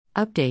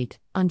Update: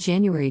 on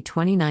January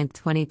 29,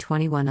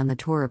 2021, on the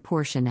Torah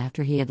portion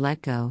after he had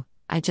let go,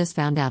 I just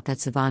found out that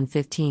Sivan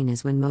 15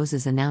 is when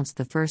Moses announced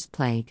the first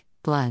plague,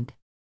 blood.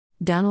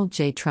 Donald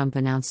J. Trump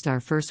announced our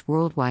first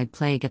worldwide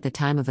plague at the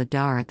time of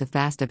Adar at the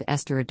fast of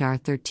Esther Adar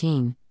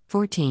 13,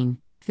 14,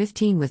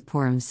 15, with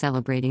Purim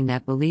celebrating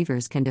that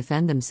believers can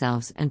defend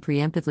themselves and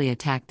preemptively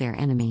attack their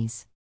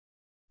enemies.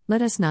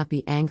 Let us not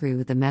be angry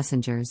with the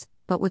messengers,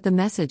 but with the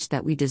message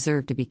that we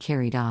deserve to be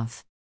carried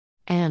off.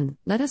 And,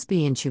 let us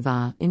be in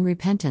Shuvah, in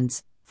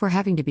repentance, for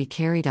having to be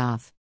carried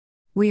off.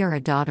 We are a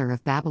daughter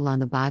of Babylon,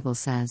 the Bible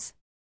says.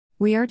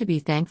 We are to be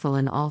thankful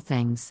in all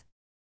things.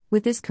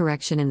 With this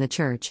correction in the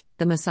church,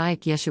 the Messiah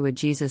Yeshua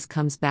Jesus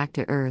comes back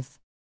to earth.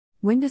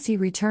 When does he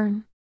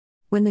return?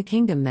 When the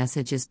kingdom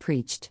message is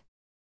preached.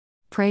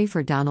 Pray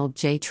for Donald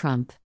J.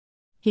 Trump.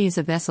 He is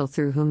a vessel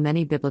through whom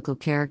many biblical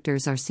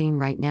characters are seen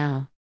right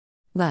now.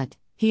 But,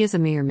 he is a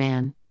mere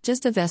man,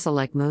 just a vessel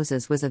like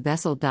Moses was a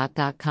vessel.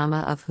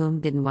 Of whom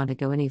didn't want to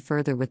go any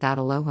further without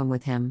Elohim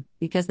with him,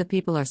 because the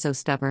people are so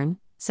stubborn.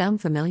 Sound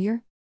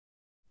familiar?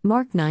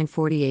 Mark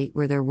 9:48,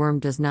 where their worm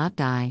does not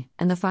die,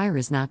 and the fire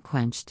is not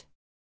quenched.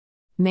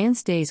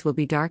 Man's days will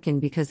be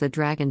darkened because the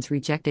dragons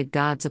rejected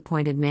God's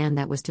appointed man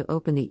that was to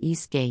open the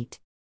east gate.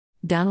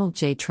 Donald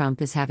J.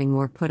 Trump is having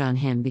more put on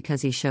him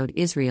because he showed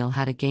Israel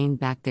how to gain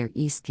back their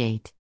east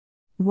gate.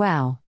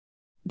 Wow!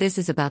 This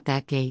is about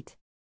that gate.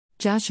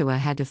 Joshua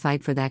had to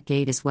fight for that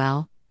gate as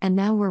well, and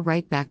now we're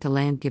right back to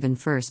land given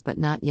first but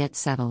not yet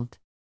settled.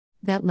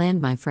 That land,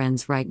 my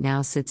friends, right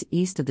now sits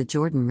east of the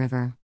Jordan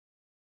River.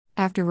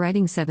 After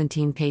writing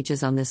 17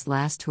 pages on this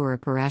last Torah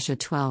Parasha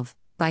 12,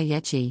 by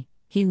Yechi,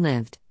 he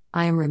lived,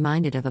 I am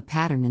reminded of a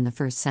pattern in the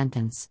first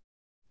sentence.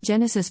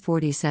 Genesis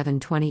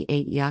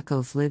 47:28.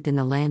 Yaakov lived in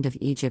the land of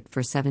Egypt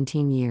for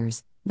 17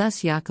 years,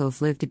 thus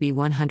Yaakov lived to be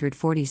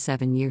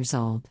 147 years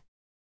old.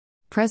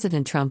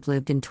 President Trump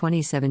lived in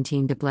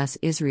 2017 to bless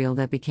Israel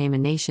that became a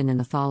nation in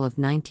the fall of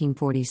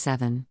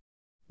 1947.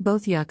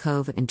 Both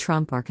Yaakov and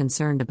Trump are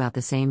concerned about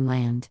the same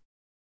land.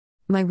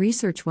 My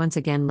research once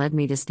again led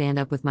me to stand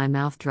up with my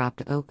mouth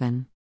dropped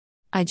open.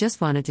 I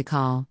just wanted to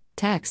call,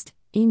 text,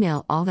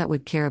 email all that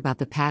would care about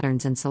the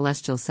patterns and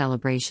celestial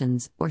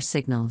celebrations, or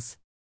signals.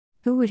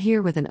 Who would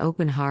hear with an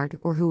open heart,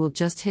 or who will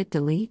just hit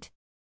delete?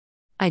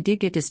 I did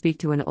get to speak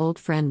to an old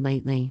friend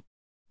lately.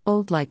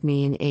 Old like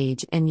me in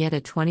age and yet a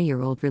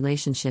 20-year-old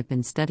relationship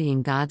in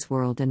studying God's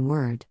world and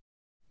word.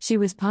 She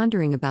was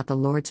pondering about the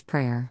Lord's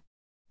Prayer.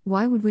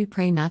 Why would we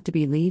pray not to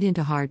be led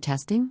into hard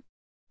testing?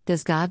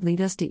 Does God lead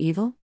us to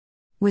evil?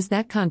 Was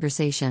that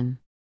conversation?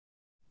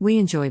 We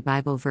enjoy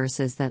Bible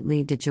verses that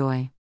lead to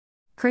joy.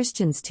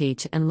 Christians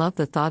teach and love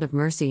the thought of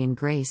mercy and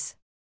grace.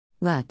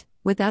 But,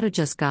 without a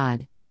just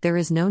God, there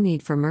is no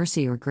need for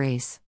mercy or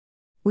grace.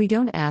 We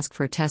don't ask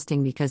for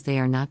testing because they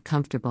are not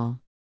comfortable.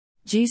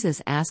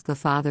 Jesus asked the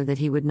Father that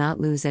he would not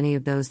lose any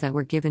of those that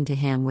were given to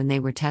him when they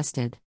were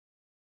tested.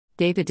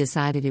 David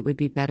decided it would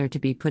be better to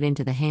be put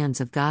into the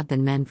hands of God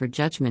than men for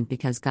judgment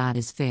because God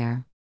is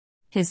fair.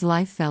 His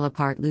life fell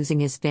apart, losing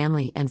his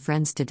family and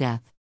friends to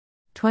death.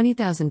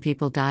 20,000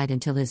 people died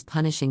until his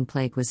punishing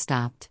plague was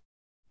stopped.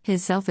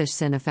 His selfish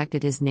sin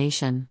affected his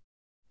nation.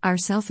 Our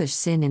selfish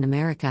sin in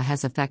America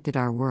has affected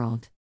our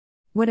world.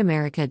 What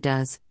America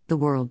does, the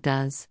world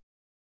does.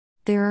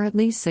 There are at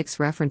least 6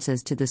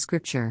 references to the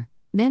scripture.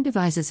 Man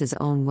devises his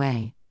own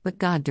way, but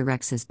God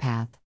directs his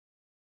path.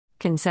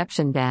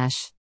 Conception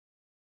dash.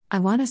 I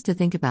want us to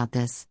think about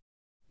this.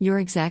 Your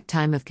exact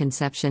time of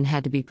conception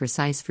had to be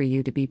precise for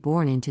you to be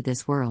born into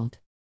this world.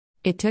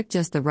 It took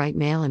just the right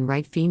male and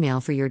right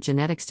female for your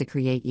genetics to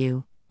create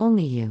you,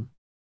 only you.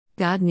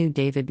 God knew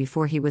David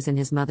before he was in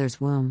his mother's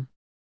womb.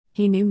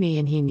 He knew me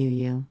and he knew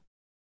you.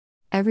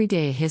 Every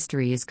day a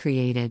history is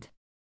created.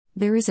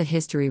 There is a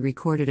history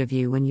recorded of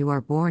you when you are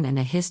born and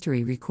a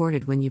history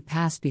recorded when you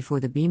pass before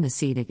the Bema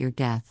seat at your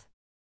death.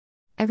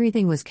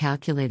 Everything was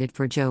calculated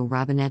for Joe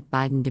Robinette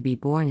Biden to be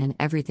born, and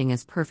everything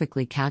is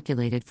perfectly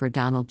calculated for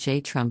Donald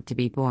J. Trump to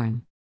be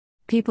born.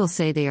 People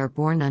say they are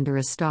born under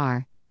a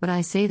star, but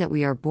I say that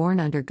we are born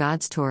under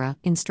God's Torah,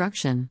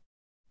 instruction.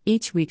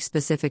 Each week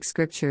specific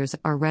scriptures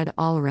are read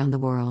all around the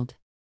world.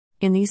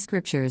 In these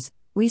scriptures,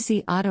 we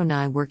see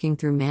Adonai working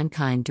through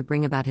mankind to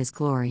bring about his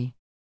glory.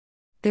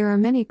 There are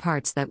many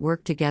parts that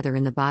work together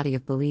in the body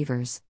of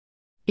believers.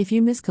 If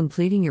you miss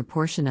completing your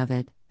portion of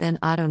it, then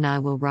Adonai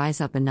will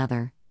rise up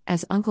another,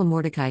 as Uncle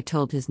Mordecai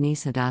told his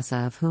niece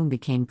Hadassah, of whom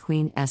became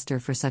Queen Esther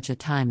for such a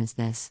time as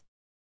this.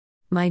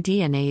 My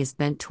DNA is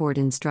bent toward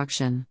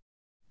instruction.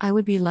 I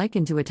would be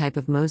likened to a type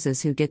of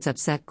Moses who gets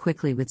upset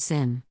quickly with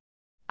sin.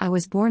 I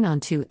was born on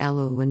 2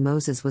 Elul when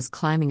Moses was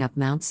climbing up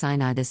Mount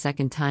Sinai the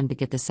second time to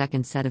get the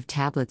second set of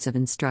tablets of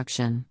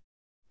instruction.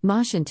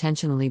 Moshe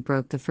intentionally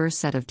broke the first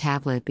set of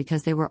tablet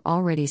because they were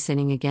already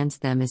sinning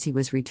against them as he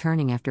was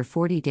returning after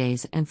 40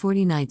 days and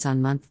 40 nights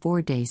on month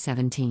 4 day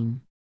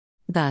 17.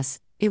 Thus,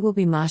 it will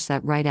be Moshe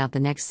that write out the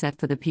next set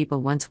for the people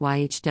once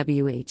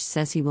YHWH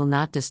says he will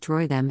not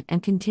destroy them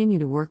and continue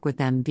to work with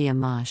them via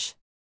Moshe.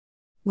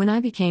 When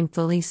I became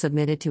fully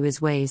submitted to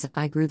his ways,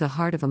 I grew the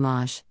heart of a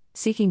Moshe,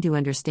 seeking to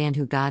understand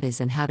who God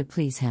is and how to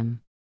please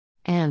Him.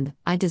 And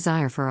I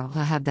desire for all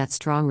to have that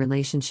strong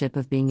relationship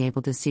of being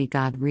able to see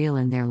God real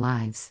in their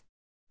lives.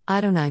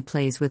 Adonai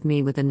plays with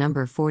me with the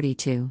number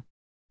 42.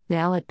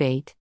 Dalet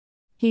Beit.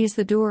 He is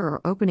the door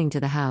or opening to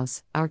the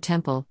house, our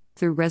temple,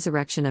 through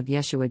resurrection of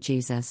Yeshua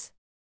Jesus.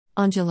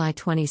 On July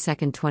 22,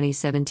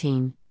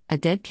 2017, a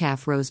dead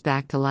calf rose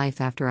back to life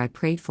after I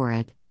prayed for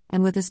it,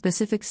 and with a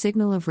specific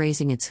signal of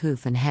raising its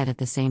hoof and head at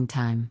the same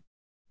time.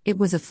 It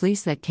was a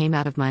fleece that came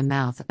out of my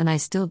mouth, and I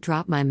still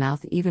drop my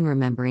mouth even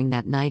remembering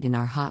that night in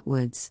our hot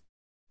woods.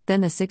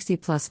 Then the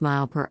 60+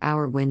 mile per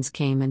hour winds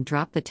came and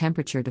dropped the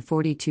temperature to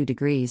 42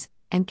 degrees,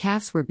 and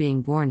calves were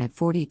being born at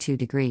 42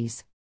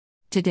 degrees.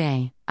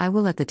 Today, I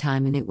will at the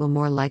time, and it will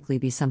more likely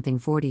be something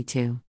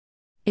 42.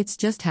 It's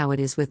just how it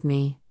is with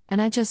me,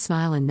 and I just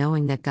smile in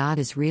knowing that God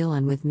is real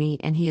and with me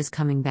and He is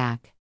coming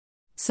back.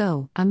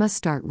 So, I must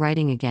start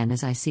writing again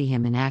as I see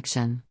Him in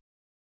action.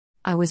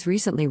 I was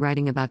recently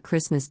writing about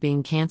Christmas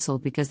being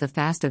cancelled because the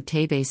fast of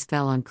Teves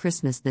fell on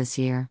Christmas this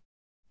year.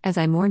 As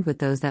I mourned with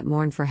those that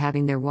mourned for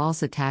having their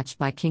walls attached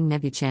by King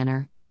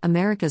Nebuchadnezzar,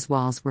 America's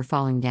walls were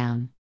falling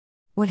down.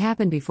 What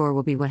happened before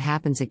will be what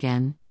happens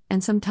again,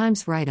 and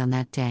sometimes right on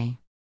that day.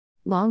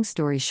 Long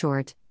story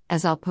short,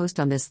 as I'll post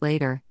on this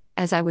later,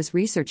 as I was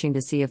researching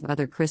to see if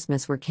other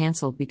Christmas were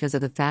cancelled because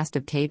of the fast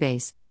of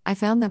Teves, I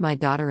found that my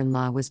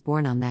daughter-in-law was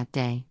born on that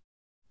day.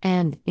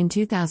 And, in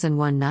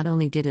 2001, not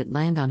only did it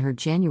land on her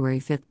January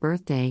 5th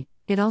birthday,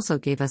 it also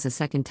gave us a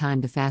second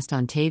time to fast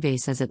on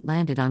Teves as it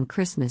landed on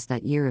Christmas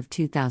that year of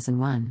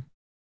 2001.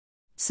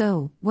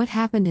 So, what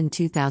happened in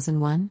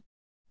 2001?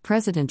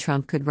 President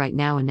Trump could right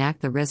now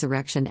enact the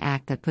Resurrection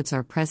Act that puts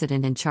our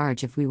president in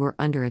charge if we were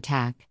under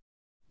attack.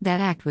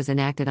 That act was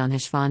enacted on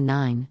Sivan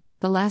 9,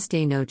 the last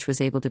day Noach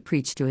was able to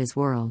preach to his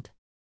world.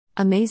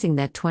 Amazing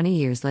that 20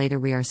 years later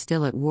we are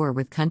still at war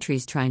with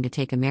countries trying to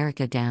take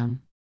America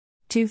down.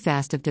 2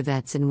 fast of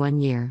Tevets in 1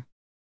 year.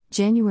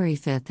 January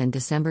 5th and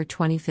December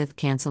 25th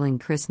canceling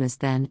Christmas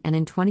then, and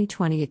in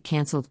 2020 it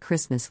cancelled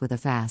Christmas with a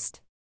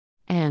fast.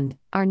 And,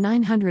 our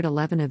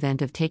 911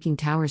 event of taking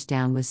towers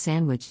down was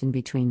sandwiched in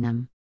between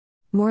them.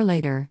 More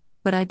later,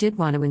 but I did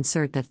want to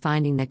insert that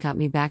finding that got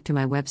me back to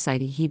my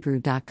website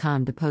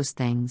ehebrew.com to post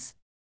things.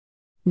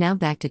 Now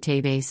back to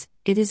Teves.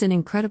 It is an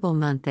incredible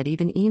month that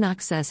even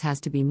Enoch says has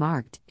to be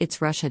marked,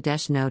 it's Rosh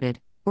Hadesh noted,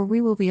 or we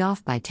will be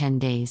off by 10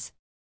 days.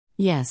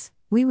 Yes,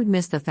 we would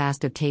miss the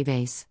fast of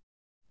Teves.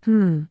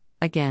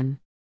 Again.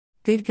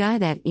 Good guy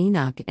that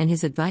Enoch, and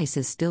his advice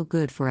is still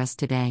good for us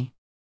today.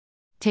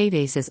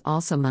 Teves is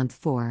also month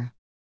 4.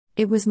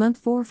 It was month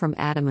 4 from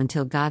Adam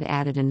until God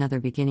added another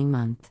beginning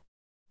month.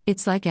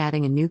 It's like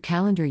adding a new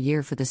calendar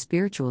year for the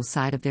spiritual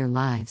side of their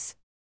lives.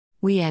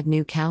 We add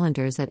new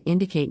calendars that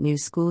indicate new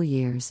school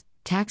years,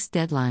 tax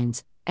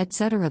deadlines,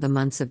 etc. The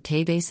months of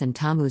Teves and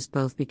Tammuz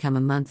both become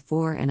a month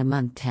 4 and a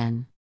month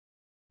 10.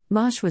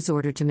 Mosh was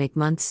ordered to make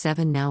month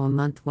 7 now a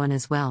month 1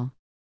 as well.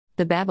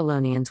 The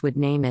Babylonians would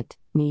name it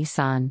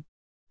Nisan.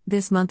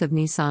 This month of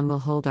Nisan will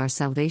hold our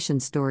salvation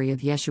story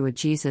of Yeshua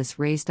Jesus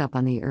raised up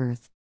on the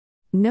earth.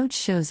 Noach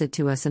shows it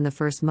to us in the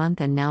first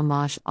month, and now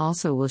Mosh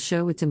also will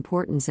show its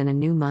importance in a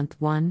new month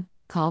 1,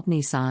 called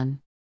Nisan.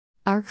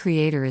 Our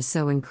Creator is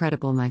so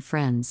incredible, my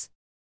friends.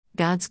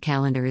 God's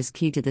calendar is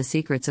key to the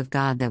secrets of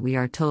God that we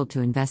are told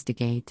to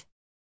investigate.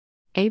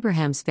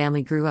 Abraham's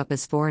family grew up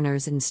as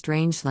foreigners in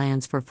strange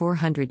lands for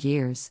 400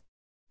 years.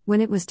 When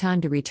it was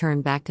time to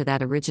return back to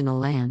that original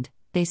land,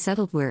 they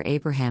settled where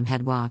Abraham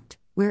had walked,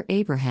 where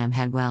Abraham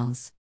had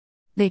wells.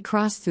 They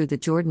crossed through the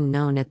Jordan,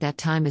 known at that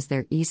time as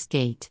their East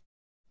Gate.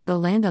 The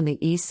land on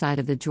the east side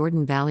of the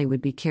Jordan Valley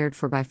would be cared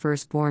for by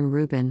firstborn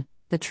Reuben,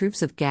 the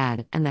troops of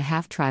Gad, and the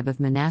half-tribe of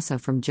Manasseh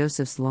from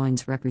Joseph's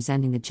loins,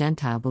 representing the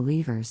Gentile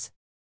believers.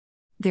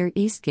 Their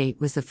East Gate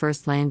was the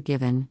first land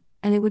given,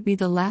 and it would be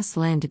the last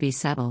land to be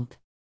settled.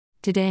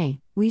 Today,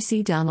 we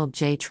see Donald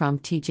J.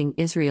 Trump teaching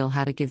Israel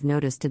how to give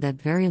notice to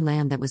that very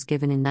land that was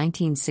given in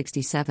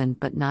 1967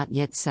 but not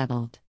yet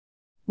settled.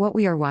 What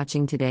we are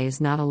watching today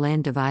is not a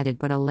land divided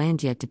but a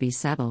land yet to be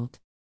settled.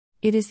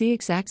 It is the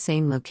exact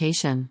same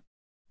location.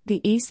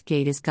 The East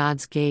Gate is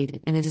God's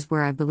gate, and it is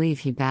where I believe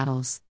He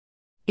battles.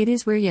 It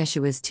is where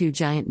Yeshua's 2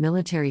 giant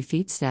military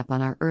feet step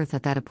on our earth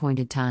at that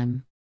appointed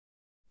time.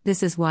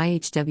 This is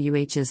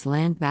YHWH's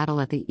land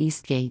battle at the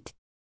East Gate.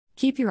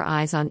 Keep your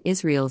eyes on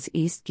Israel's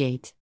East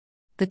Gate.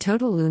 The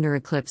total lunar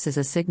eclipse is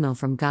a signal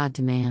from God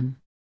to man.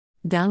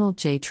 Donald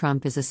J.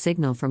 Trump is a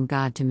signal from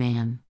God to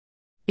man.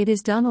 It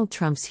is Donald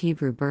Trump's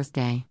Hebrew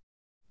birthday.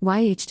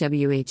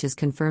 YHWH is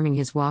confirming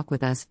his walk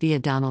with us via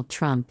Donald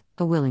Trump,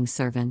 a willing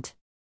servant.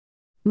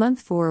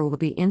 Month 4 will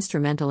be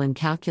instrumental in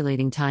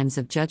calculating times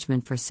of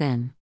judgment for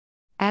sin.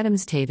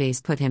 Adam's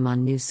Teves put him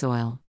on new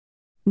soil.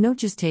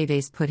 Noach's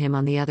Teves put him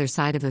on the other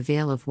side of a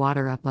veil of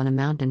water up on a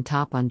mountain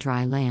top on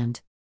dry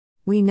land.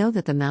 We know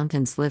that the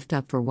mountains lift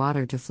up for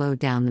water to flow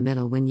down the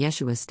middle when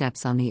Yeshua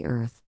steps on the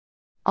earth.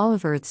 All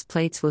of earth's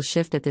plates will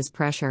shift at this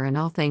pressure, and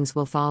all things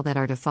will fall that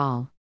are to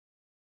fall.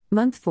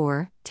 Month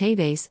 4,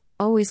 Teves,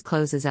 always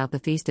closes out the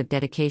feast of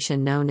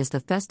dedication known as the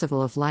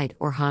Festival of Light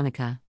or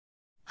Hanukkah.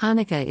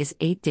 Hanukkah is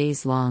 8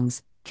 days long,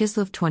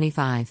 Kislev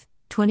 25,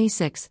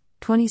 26,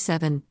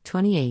 27,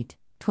 28,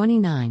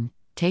 29,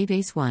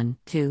 Teves 1,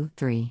 2,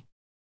 3.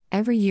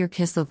 Every year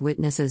Kislev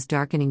witnesses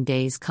darkening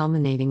days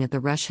culminating at the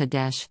Rosh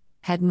Hadesh,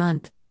 head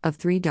month, of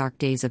 3 dark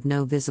days of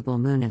no visible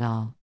moon at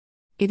all.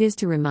 It is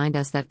to remind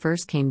us that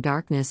first came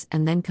darkness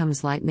and then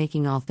comes light,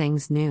 making all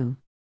things new.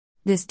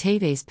 This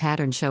Teves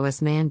pattern shows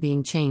us man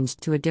being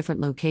changed to a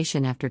different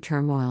location after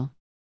turmoil.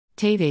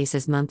 Teves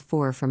is month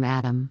 4 from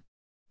Adam.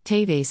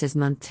 Teves is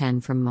month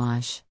 10 from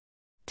Mosh.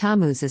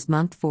 Tammuz is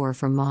month 4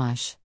 from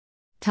Mosh.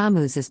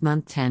 Tammuz is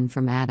month 10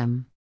 from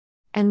Adam.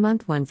 And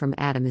month 1 from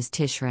Adam is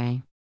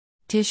Tishrei.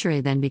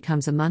 Tishrei then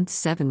becomes a month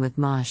 7 with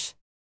Mosh.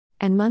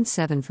 And month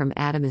 7 from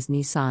Adam is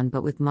Nisan,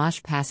 but with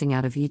Mosh passing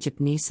out of Egypt,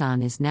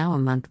 Nisan is now a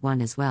month 1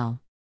 as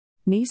well.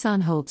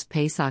 Nisan holds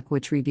Pesach,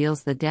 which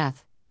reveals the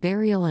death,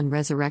 burial and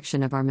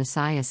resurrection of our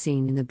Messiah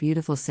seen in the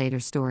beautiful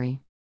Seder story.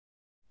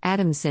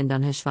 Adam sinned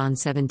on Heshvan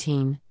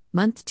 17,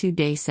 month 2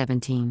 day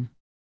 17.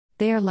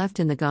 They are left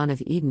in the Garden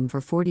of Eden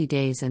for 40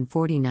 days and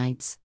 40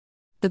 nights.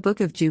 The Book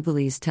of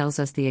Jubilees tells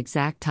us the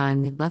exact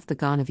time they left the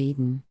Garden of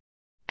Eden.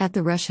 At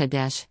the Rosh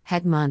Hadesh,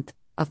 head month,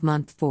 of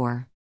month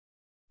 4.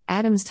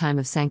 Adam's time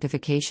of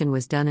sanctification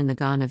was done in the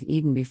Garden of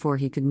Eden before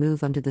he could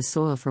move onto the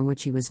soil from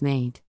which he was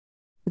made.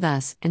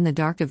 Thus, in the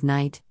dark of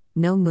night,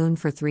 no moon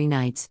for 3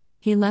 nights,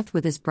 he left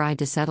with his bride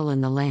to settle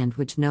in the land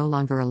which no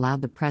longer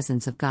allowed the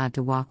presence of God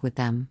to walk with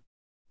them.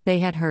 They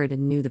had heard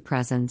and knew the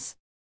presence.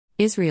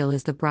 Israel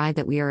is the bride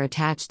that we are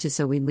attached to,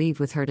 so we leave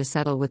with her to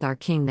settle with our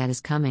King that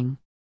is coming.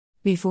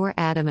 Before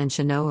Adam and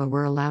Shanoah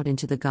were allowed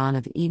into the Garden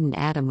of Eden,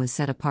 Adam was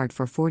set apart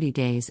for 40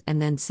 days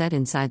and then set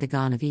inside the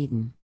Garden of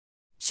Eden.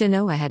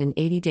 Shanoah had an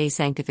 80-day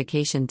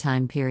sanctification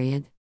time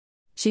period.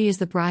 She is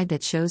the bride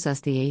that shows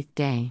us the 8th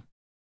day.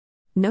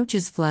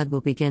 Noach's flood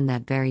will begin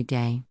that very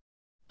day.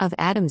 Of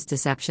Adam's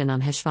deception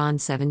on Heshvan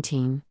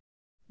 17.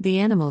 The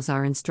animals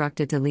are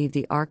instructed to leave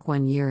the ark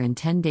 1 year and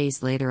 10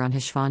 days later on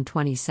Heshvan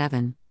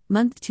 27,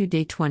 month 2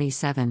 day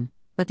 27,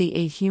 but the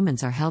 8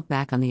 humans are held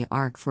back on the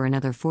ark for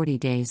another 40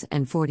 days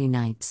and 40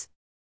 nights.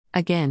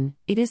 Again,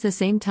 it is the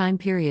same time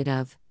period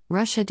of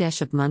Rosh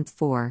Hadesh of month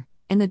 4,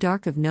 in the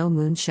dark of no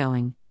moon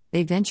showing,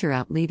 they venture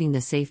out leaving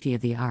the safety of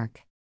the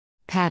ark.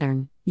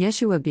 Pattern: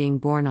 Yeshua being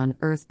born on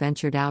earth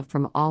ventured out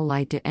from all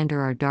light to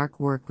enter our dark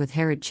work with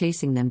Herod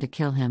chasing them to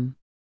kill him.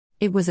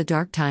 It was a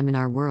dark time in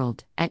our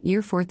world, at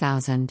year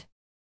 4000.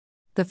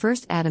 The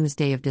first Adam's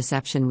day of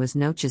deception was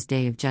Noach's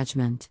day of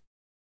judgment.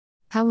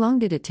 How long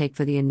did it take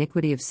for the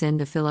iniquity of sin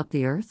to fill up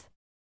the earth?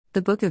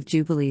 The Book of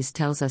Jubilees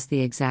tells us the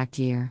exact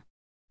year.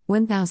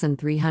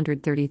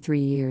 1333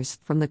 years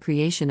from the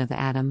creation of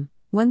Adam,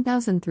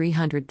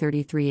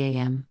 1333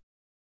 AM.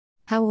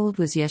 How old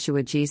was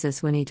Yeshua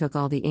Jesus when he took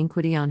all the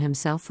iniquity on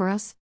himself for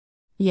us?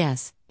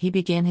 Yes, he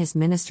began his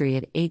ministry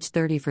at age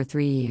 30 for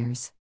 3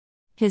 years.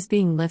 His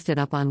being lifted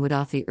up on wood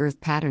off the earth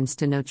patterns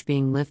to Noach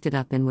being lifted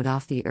up in wood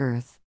off the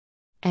earth.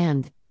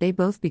 And they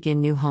both begin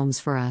new homes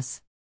for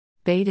us.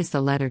 Beit is the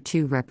letter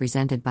 2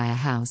 represented by a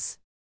house.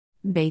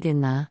 Beit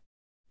in the.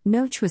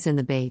 Noach was in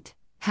the Beit,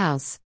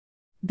 house.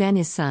 Ben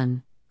is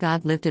son.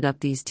 God lifted up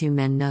these 2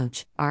 men,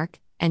 Noach, ark,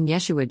 and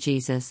Yeshua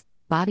Jesus,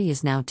 body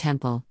is now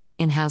temple,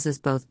 in houses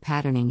both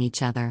patterning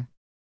each other.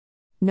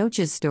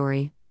 Noach's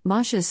story,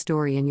 Moshe's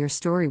story and your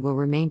story will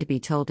remain to be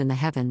told in the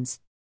heavens.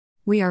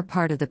 We are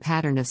part of the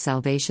pattern of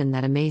salvation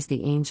that amazed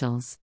the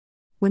angels.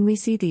 When we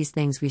see these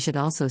things, we should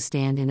also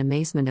stand in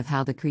amazement of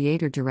how the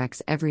Creator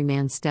directs every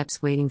man's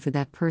steps, waiting for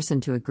that person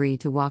to agree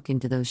to walk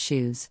into those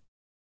shoes.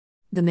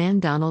 The man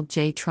Donald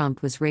J.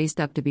 Trump was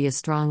raised up to be a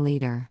strong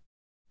leader.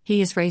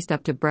 He is raised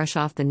up to brush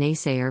off the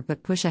naysayer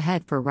but push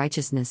ahead for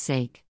righteousness'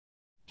 sake.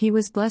 He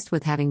was blessed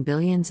with having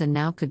billions and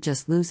now could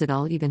just lose it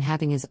all, even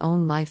having his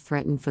own life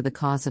threatened for the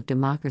cause of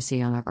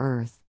democracy on our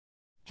earth.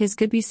 His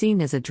could be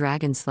seen as a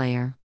dragon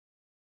slayer.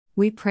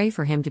 We pray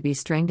for him to be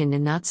strengthened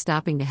in not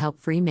stopping to help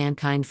free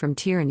mankind from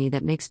tyranny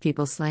that makes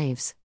people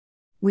slaves.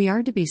 We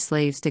are to be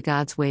slaves to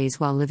God's ways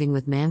while living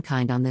with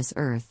mankind on this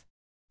earth.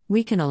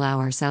 We can allow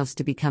ourselves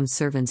to become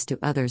servants to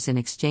others in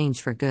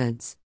exchange for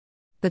goods.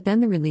 But then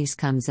the release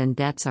comes and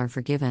debts are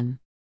forgiven.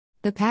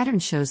 The pattern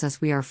shows us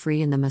we are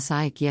free in the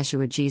Messiah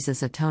Yeshua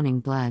Jesus'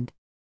 atoning blood.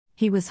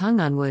 He was hung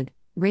on wood,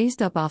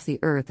 raised up off the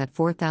earth at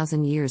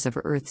 4,000 years of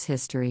Earth's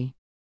history.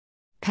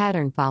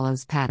 Pattern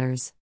follows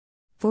patterns.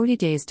 40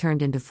 days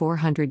turned into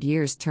 400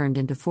 years turned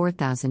into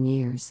 4,000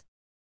 years.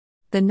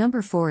 The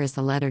number 4 is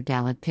the letter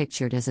Dalet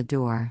pictured as a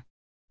door.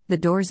 The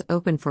doors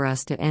open for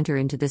us to enter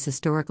into this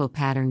historical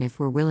pattern if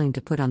we're willing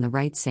to put on the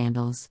right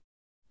sandals.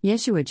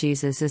 Yeshua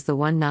Jesus is the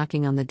one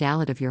knocking on the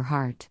Dalet of your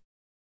heart.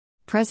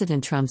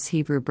 President Trump's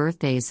Hebrew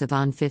birthday is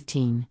Sivan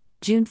 15,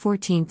 June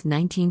 14,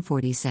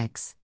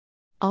 1946.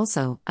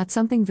 Also, at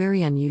something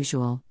very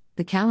unusual,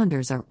 the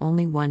calendars are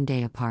only 1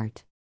 day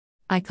apart.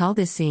 I call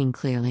this seeing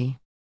clearly.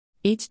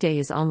 Each day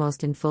is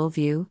almost in full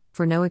view,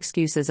 for no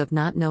excuses of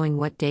not knowing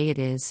what day it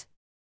is.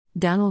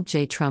 Donald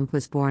J. Trump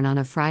was born on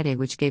a Friday,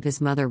 which gave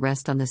his mother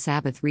rest on the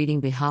Sabbath, reading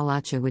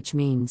Behalacha, which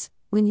means,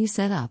 when you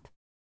set up.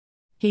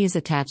 He is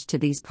attached to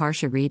these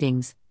Parsha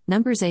readings,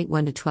 Numbers 8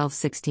 1-12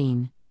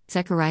 16,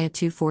 Zechariah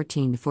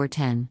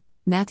 2:14-4:10,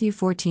 Matthew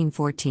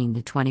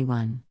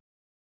 14:14-21.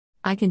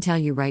 I can tell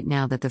you right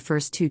now that the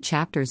first 2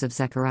 chapters of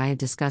Zechariah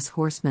discuss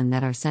horsemen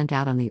that are sent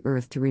out on the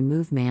earth to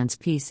remove man's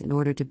peace in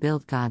order to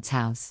build God's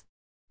house.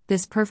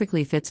 This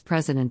perfectly fits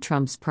President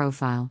Trump's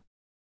profile.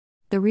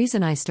 The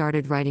reason I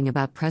started writing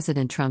about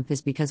President Trump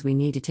is because we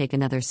need to take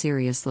another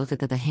serious look at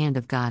the hand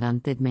of God on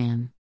Thid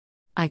Man.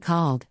 I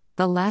called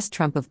the last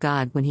trump of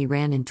God when he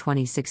ran in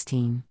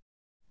 2016.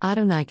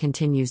 Adonai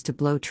continues to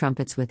blow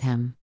trumpets with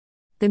him.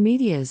 The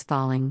media is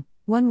falling,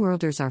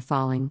 one-worlders are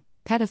falling,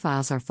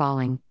 pedophiles are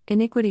falling,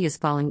 iniquity is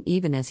falling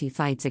even as he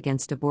fights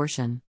against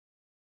abortion.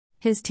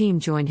 His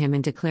team joined him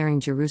in declaring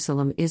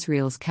Jerusalem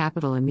Israel's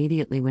capital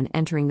immediately when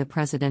entering the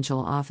presidential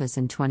office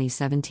in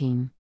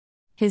 2017.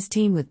 His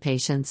team, with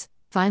patience,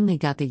 finally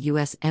got the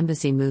U.S.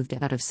 Embassy moved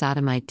out of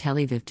sodomite Tel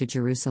Aviv to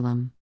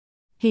Jerusalem.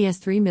 He has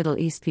 3 Middle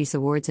East Peace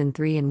Awards in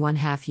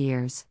 3.5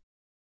 years.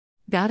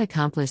 God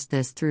accomplished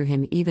this through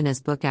him even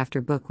as book after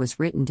book was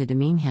written to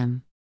demean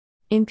him.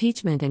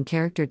 Impeachment and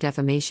character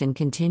defamation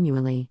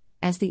continually,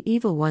 as the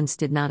evil ones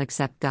did not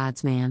accept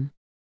God's man.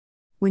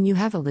 When you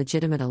have a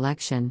legitimate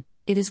election,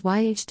 it is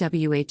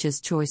YHWH's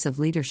choice of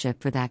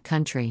leadership for that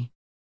country.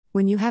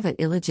 When you have an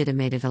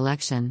illegitimated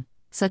election,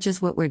 such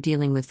as what we're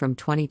dealing with from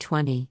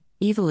 2020,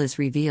 evil is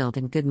revealed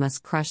and good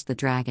must crush the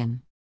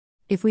dragon.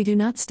 If we do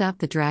not stop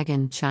the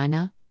dragon,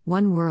 China,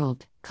 one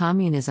world,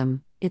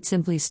 communism, it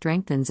simply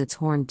strengthens its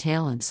horned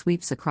tail and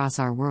sweeps across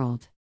our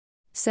world.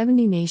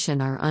 70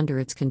 nations are under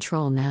its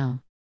control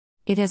now.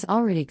 It has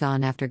already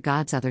gone after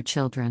God's other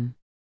children.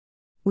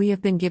 We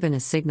have been given a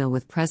signal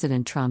with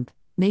President Trump,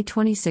 May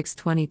 26,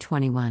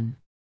 2021.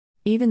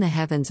 Even the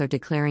heavens are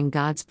declaring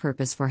God's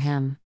purpose for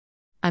him.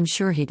 I'm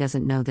sure he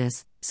doesn't know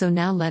this, so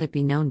now let it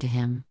be known to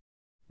him.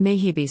 May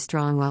he be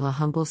strong while a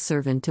humble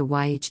servant to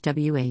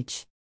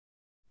YHWH.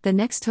 The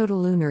next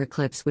total lunar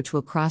eclipse which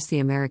will cross the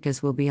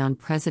Americas will be on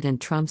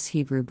President Trump's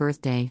Hebrew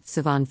birthday,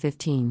 Sivan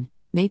 15,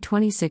 May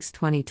 26,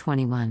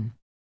 2021.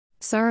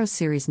 Saros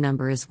series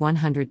number is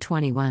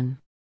 121.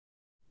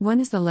 1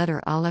 is the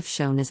letter Aleph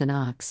shown as an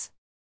ox.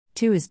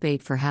 2 is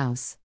bait for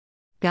house.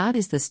 God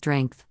is the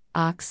strength,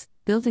 ox,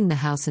 building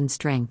the house in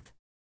strength.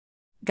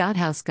 God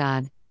house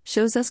God,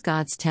 shows us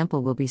God's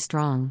temple will be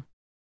strong.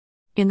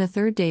 In the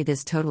third day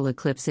this total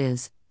eclipse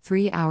is,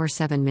 3 hours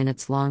 7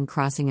 minutes long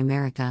crossing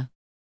America.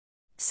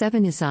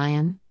 7 is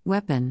Zion,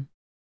 weapon.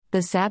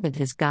 The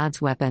Sabbath is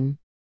God's weapon.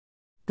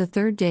 The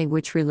third day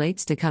which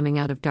relates to coming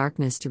out of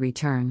darkness to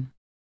return.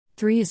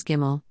 3 is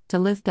Gimel, to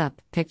lift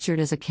up, pictured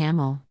as a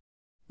camel.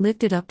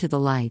 Lifted up to the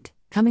light,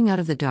 coming out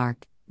of the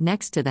dark,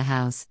 next to the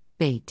house,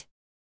 bait.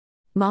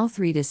 Mal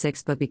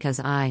 3-6 But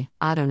because I,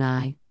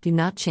 Adonai, do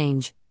not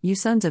change, you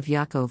sons of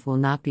Yaakov will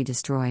not be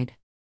destroyed.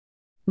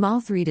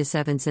 Mal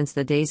 3-7 Since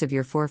the days of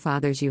your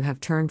forefathers you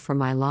have turned from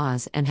my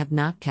laws and have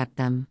not kept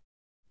them.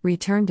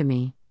 Return to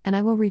me, and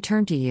I will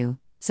return to you,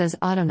 says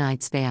Adonai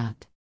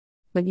Tzbaot.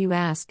 But you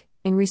ask,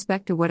 in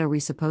respect to what are we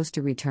supposed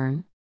to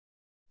return?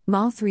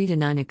 Mal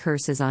 3-9 A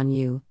curse is on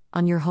you,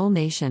 on your whole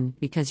nation,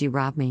 because you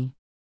rob me.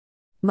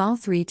 Mal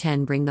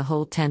 3:10 Bring the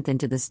whole tenth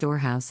into the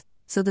storehouse,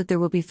 so that there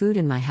will be food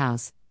in my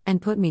house,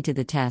 and put me to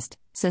the test,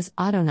 says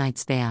Adonai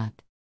Tzbaot.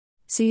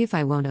 See if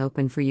I won't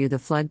open for you the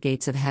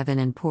floodgates of heaven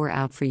and pour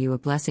out for you a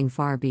blessing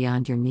far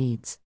beyond your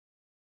needs.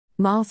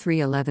 Mal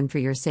 3:11 For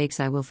your sakes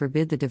I will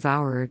forbid the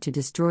devourer to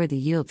destroy the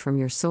yield from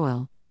your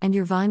soil, and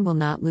your vine will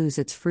not lose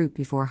its fruit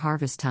before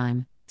harvest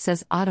time,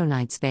 says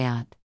Adonai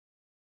Tzbaot.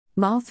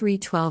 Mal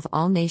 3:12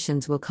 All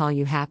nations will call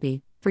you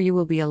happy, for you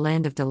will be a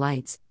land of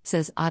delights,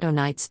 says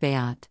Adonai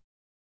Tzbaot.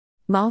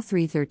 Mal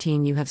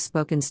 3:13 You have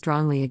spoken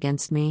strongly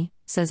against me,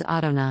 says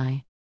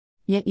Adonai.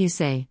 Yet you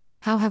say,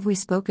 how have we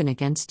spoken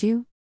against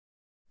you?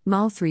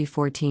 Mal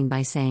 3:14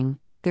 By saying,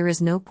 there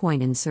is no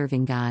point in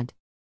serving God.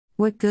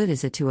 What good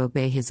is it to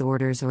obey his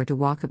orders or to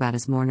walk about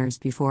as mourners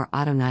before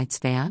Adonai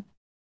Tzbaot?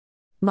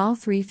 Mal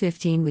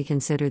 3:15 We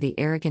consider the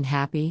arrogant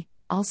happy,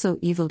 also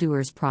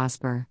evildoers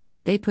prosper,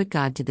 they put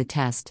God to the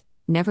test,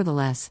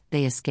 nevertheless,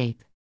 they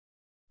escape.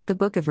 The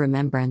Book of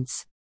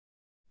Remembrance.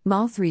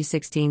 Mal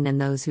 3:16 Then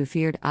those who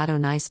feared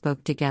Adonai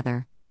spoke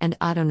together, and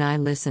Adonai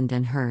listened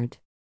and heard.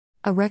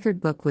 A record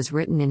book was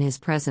written in his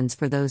presence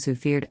for those who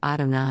feared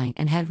Adonai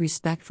and had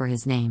respect for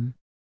his name.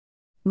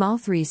 Mal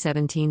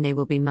 3:17 They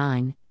will be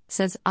mine,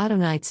 says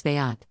Adonai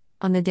Tzbaot,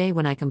 on the day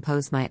when I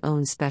compose my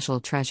own special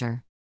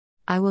treasure.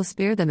 I will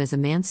spare them as a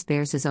man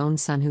spares his own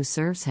son who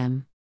serves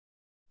him.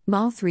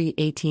 Mal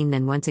 3:18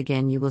 Then once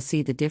again you will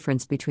see the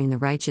difference between the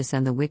righteous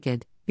and the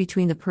wicked,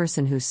 between the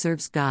person who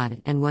serves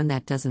God and one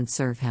that doesn't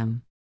serve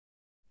him.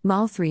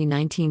 Mal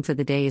 3:19 For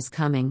the day is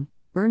coming,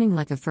 burning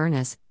like a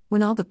furnace,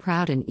 when all the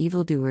proud and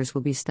evildoers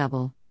will be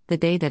stubble, the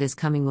day that is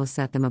coming will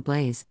set them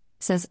ablaze,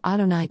 says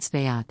Adonai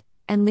Tzbaot,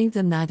 and leave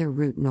them neither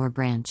root nor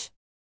branch.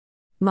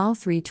 Mal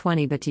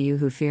 3:20 But to you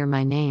who fear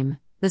my name,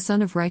 the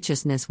Son of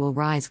Righteousness will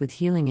rise with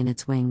healing in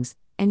its wings,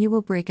 and you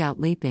will break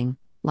out leaping,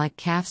 like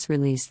calves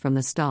released from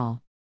the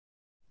stall.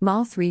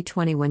 Mal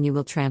 3:20 When you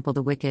will trample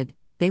the wicked,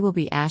 they will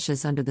be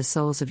ashes under the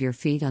soles of your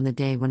feet on the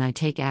day when I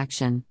take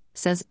action,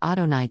 says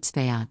Adonai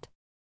Tzbaot.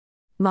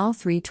 Mal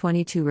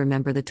 3:22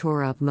 Remember the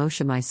Torah of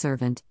Moshe my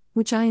servant,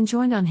 which I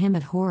enjoined on him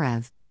at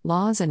Horeb,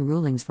 laws and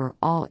rulings for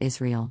all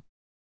Israel.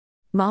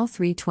 Mal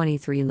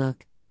 3:23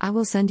 Look, I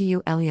will send to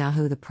you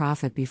Eliyahu the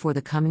prophet before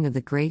the coming of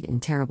the great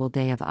and terrible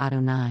day of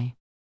Adonai.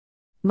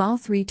 Mal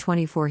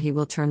 3:24 He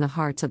will turn the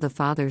hearts of the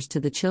fathers to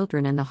the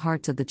children and the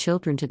hearts of the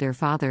children to their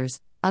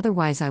fathers,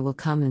 otherwise I will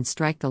come and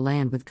strike the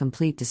land with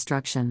complete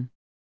destruction.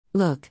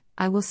 Look,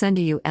 I will send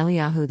to you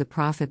Eliyahu the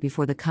prophet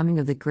before the coming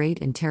of the great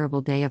and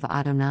terrible day of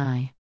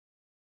Adonai.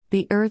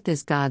 The earth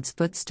is God's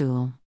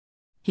footstool.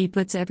 He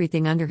puts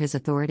everything under his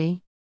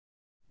authority.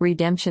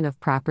 Redemption of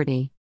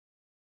property.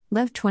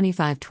 Lev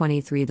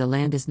 25:23 The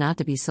land is not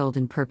to be sold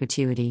in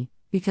perpetuity,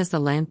 because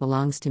the land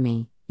belongs to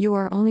me, you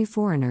are only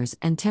foreigners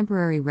and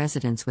temporary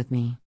residents with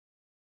me.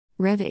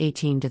 Rev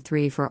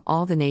 18:3 For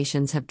all the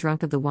nations have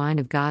drunk of the wine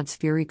of God's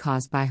fury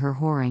caused by her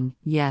whoring,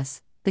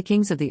 yes, the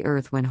kings of the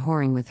earth went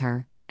whoring with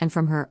her, and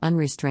from her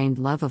unrestrained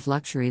love of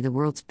luxury the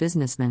world's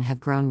businessmen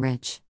have grown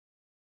rich.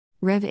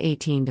 Rev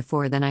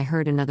 18:4 Then I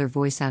heard another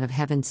voice out of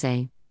heaven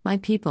say, My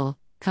people,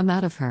 come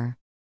out of her.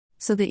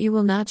 So that you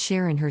will not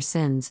share in her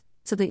sins,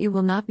 so that you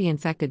will not be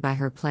infected by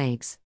her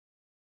plagues.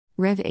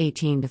 Rev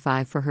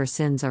 18:5 For her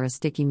sins are a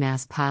sticky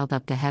mass piled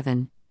up to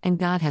heaven, and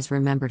God has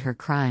remembered her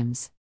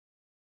crimes.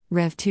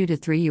 Rev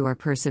 2-3 You are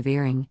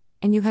persevering,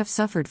 and you have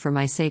suffered for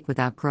my sake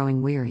without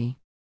growing weary.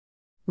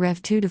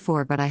 Rev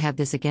 2-4 But I have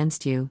this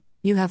against you,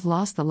 you have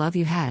lost the love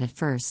you had at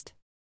first.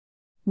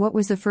 What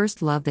was the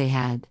first love they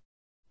had?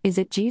 Is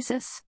it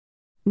Jesus?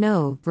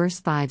 No, verse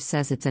 5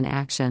 says it's an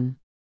action.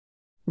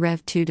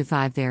 Rev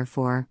 2-5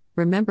 Therefore,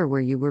 remember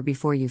where you were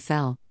before you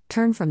fell,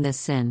 turn from this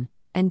sin,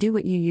 and do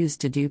what you used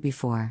to do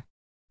before.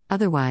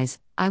 Otherwise,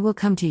 I will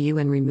come to you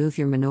and remove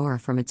your menorah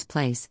from its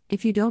place,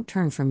 if you don't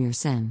turn from your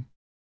sin.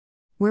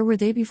 Where were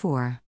they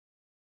before?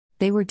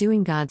 They were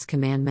doing God's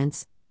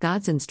commandments,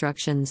 God's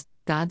instructions,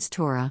 God's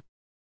Torah.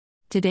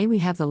 Today we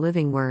have the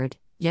living word,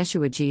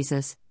 Yeshua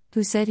Jesus,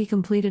 who said he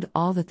completed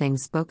all the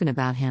things spoken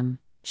about him,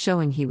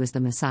 showing he was the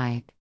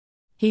Messiah.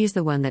 He is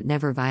the one that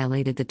never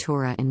violated the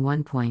Torah in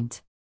one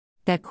point.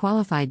 That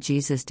qualified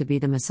Jesus to be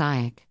the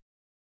Messiah.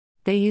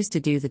 They used to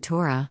do the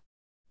Torah.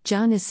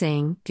 John is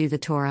saying, do the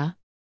Torah.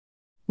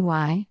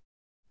 Why?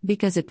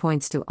 Because it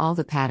points to all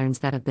the patterns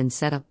that have been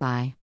set up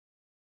by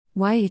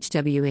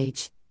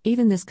YHWH,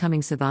 even this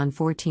coming Sivan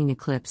 14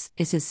 eclipse,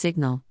 is his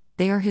signal,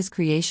 they are his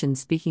creation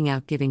speaking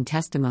out giving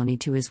testimony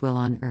to his will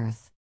on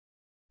earth.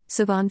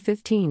 Sivan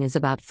 15 is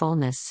about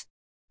fullness.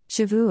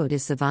 Shavuot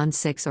is Sivan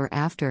 6 or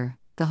after,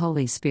 the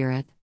Holy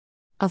Spirit.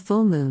 A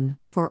full moon,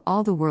 for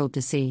all the world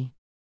to see.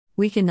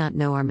 We cannot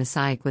know our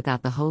Messiah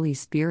without the Holy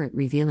Spirit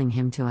revealing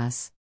him to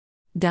us.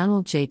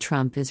 Donald J.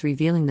 Trump is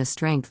revealing the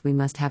strength we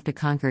must have to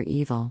conquer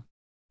evil.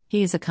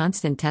 He is a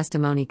constant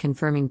testimony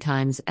confirming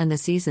times and the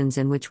seasons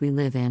in which we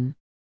live in.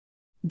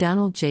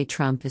 Donald J.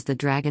 Trump is the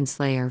dragon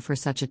slayer for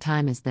such a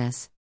time as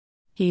this.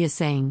 He is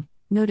saying,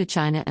 no to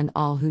China and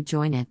all who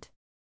join it.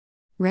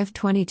 Rev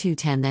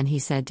 22:10 Then he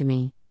said to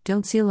me,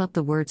 don't seal up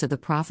the words of the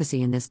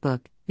prophecy in this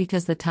book,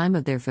 because the time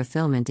of their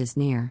fulfillment is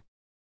near.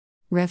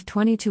 Rev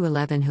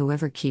 22:11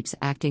 Whoever keeps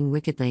acting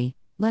wickedly,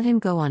 let him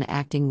go on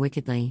acting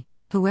wickedly,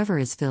 whoever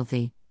is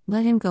filthy,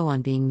 let him go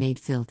on being made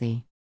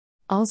filthy.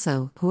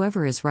 Also,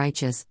 whoever is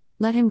righteous,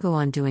 let him go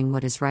on doing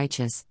what is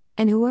righteous,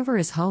 and whoever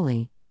is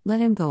holy, let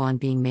him go on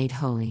being made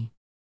holy.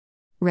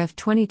 Rev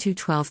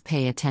 22:12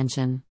 Pay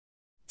attention.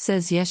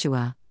 Says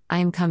Yeshua, I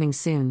am coming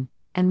soon,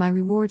 and my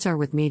rewards are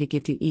with me to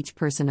give to each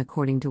person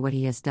according to what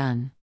he has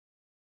done.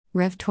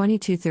 Rev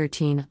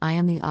 22:13 I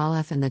am the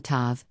Aleph and the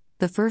Tav,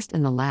 the first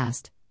and the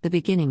last, the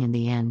beginning and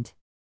the end.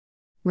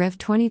 Rev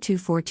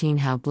 22:14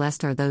 How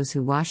blessed are those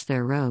who wash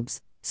their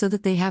robes, so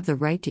that they have the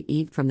right to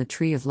eat from the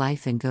tree of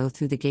life and go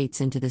through the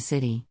gates into the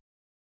city.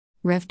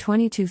 Rev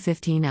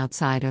 22:15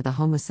 Outside are the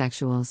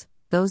homosexuals,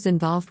 those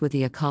involved with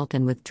the occult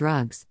and with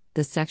drugs,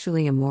 the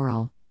sexually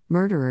immoral,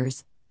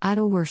 murderers,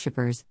 idol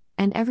worshippers,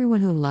 and everyone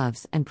who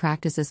loves and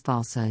practices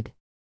falsehood.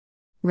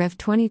 Rev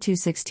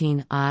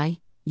 22:16 I,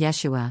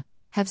 Yeshua,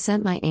 have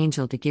sent my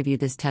angel to give you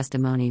this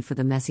testimony for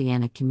the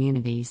messianic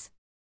communities.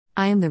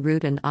 I am the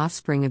root and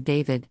offspring of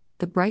David,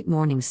 the bright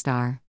morning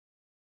star.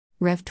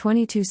 Rev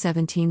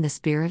 22:17 The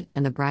Spirit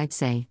and the bride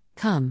say,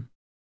 Come.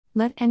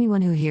 Let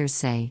anyone who hears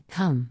say,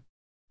 Come.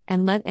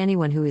 And let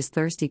anyone who is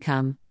thirsty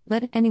come,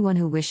 let anyone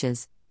who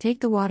wishes,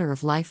 take the water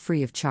of life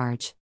free of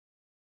charge.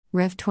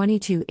 Rev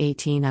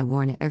 22:18 I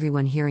warn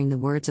everyone hearing the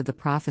words of the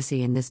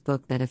prophecy in this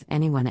book that if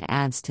anyone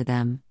adds to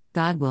them,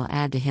 God will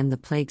add to him the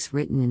plagues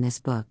written in this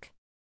book.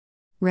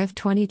 Rev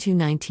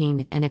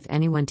 22:19 And if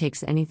anyone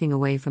takes anything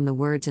away from the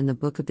words in the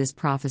book of this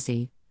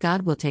prophecy,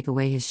 God will take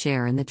away his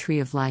share in the tree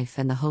of life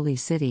and the holy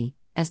city,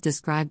 as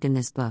described in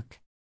this book.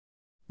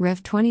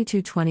 Rev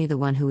 22:20 The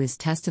one who is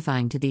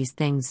testifying to these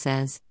things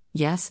says,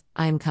 Yes,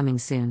 I am coming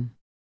soon.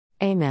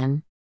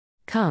 Amen.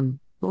 Come,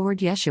 Lord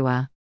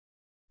Yeshua.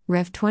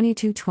 Rev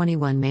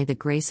 22:21 May the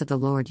grace of the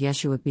Lord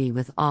Yeshua be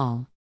with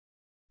all.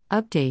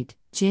 Update,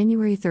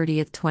 January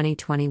 30,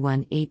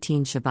 2021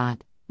 18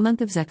 Shabbat,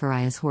 month of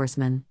Zechariah's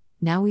horseman,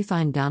 now we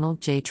find Donald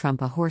J.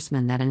 Trump a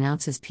horseman that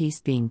announces peace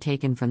being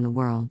taken from the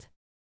world.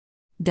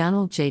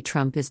 Donald J.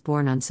 Trump is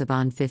born on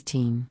Sivan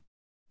 15.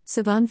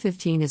 Sivan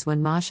 15 is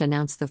when Moshe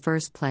announced the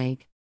first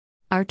plague.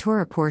 Our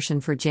Torah portion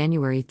for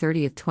January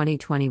 30,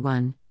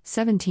 2021,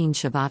 17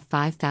 Shabbat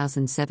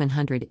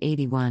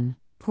 5781,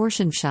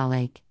 portion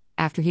Shalek,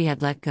 after he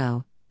had let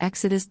go,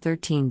 Exodus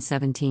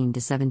 13:17 to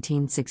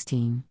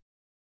 17:16.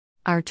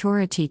 Our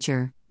Torah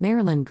teacher,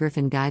 Marilyn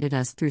Griffin, guided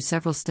us through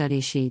several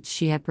study sheets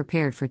she had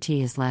prepared for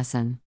Tia's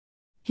lesson.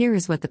 Here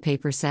is what the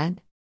paper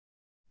said.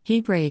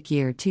 Hebraic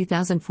year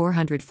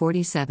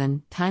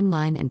 2447,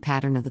 timeline and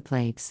pattern of the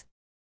plagues.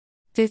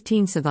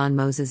 15 Sivan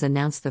Moses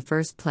announced the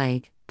first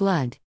plague,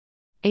 blood.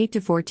 8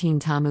 to 14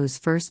 Tammuz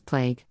first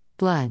plague,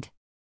 blood.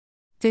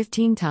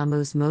 15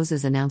 Tammuz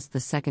Moses announced the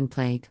second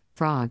plague,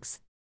 frogs.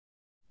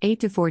 8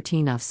 to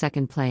 14 Av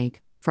second plague,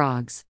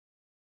 frogs.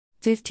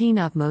 15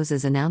 Av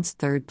Moses announced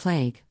third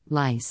plague,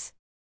 lice.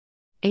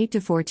 8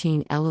 to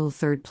 14 Elul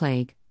third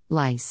plague,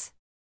 lice.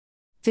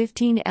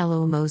 15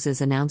 Elul Moses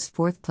announced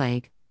fourth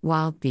plague,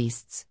 wild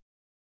beasts.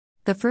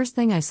 The first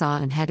thing I saw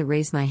and had to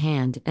raise my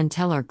hand and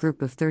tell our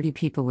group of 30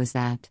 people was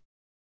that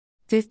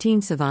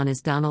 15 Sivan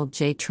is Donald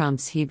J.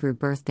 Trump's Hebrew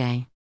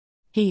birthday.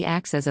 He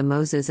acts as a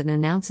Moses and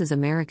announces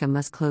America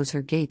must close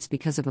her gates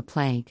because of a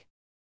plague.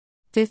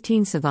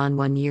 15 Sivan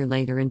 1 year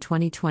later in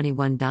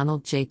 2021,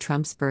 Donald J.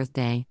 Trump's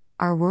birthday,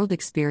 our world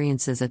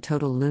experiences a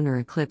total lunar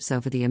eclipse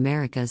over the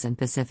Americas and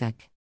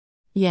Pacific.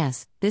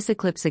 Yes, this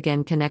eclipse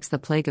again connects the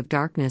plague of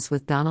darkness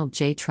with Donald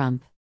J.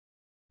 Trump.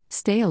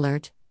 Stay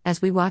alert,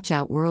 as we watch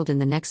out world in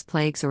the next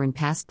plagues or in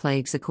past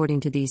plagues according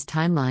to these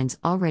timelines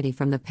already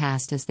from the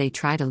past as they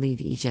try to leave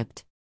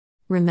Egypt.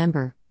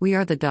 Remember, we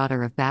are the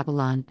daughter of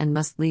Babylon and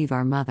must leave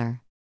our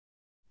mother.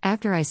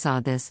 After I saw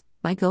this,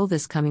 my goal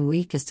this coming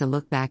week is to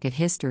look back at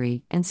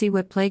history and see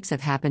what plagues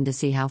have happened to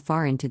see how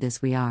far into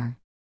this we are.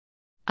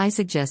 I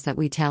suggest that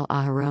we tell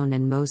Aharon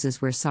and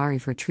Moses we're sorry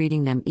for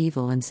treating them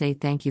evil and say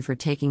thank you for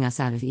taking us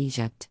out of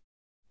Egypt.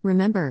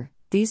 Remember,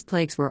 these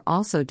plagues were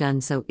also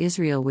done so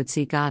Israel would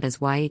see God as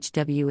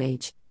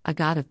YHWH, a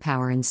God of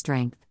power and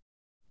strength.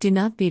 Do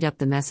not beat up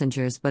the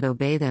messengers but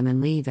obey them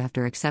and leave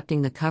after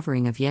accepting the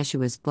covering of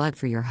Yeshua's blood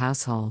for your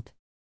household.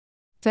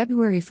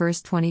 February 1,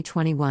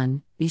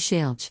 2021,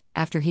 Bishalch,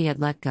 after he had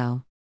let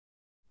go.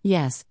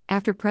 Yes,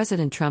 after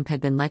President Trump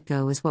had been let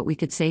go is what we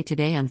could say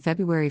today on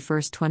February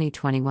 1,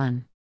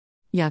 2021.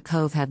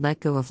 Yaakov had let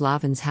go of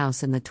Lavan's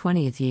house in the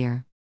 20th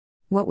year.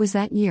 What was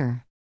that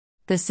year?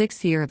 The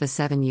 6th year of a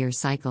 7-year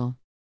cycle.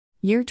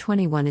 Year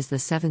 21 is the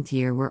 7th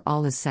year where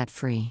all is set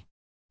free.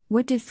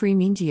 What did free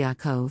mean to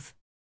Yaakov?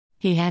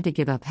 He had to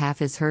give up half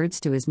his herds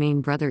to his mean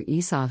brother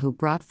Esau, who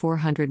brought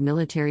 400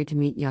 military to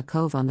meet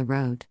Yaakov on the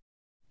road.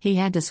 He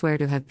had to swear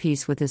to have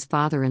peace with his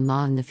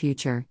father-in-law in the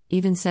future,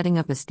 even setting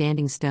up a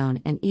standing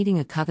stone and eating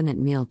a covenant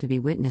meal to be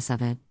witness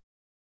of it.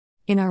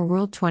 In our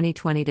world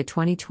 2020 to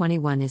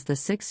 2021 is the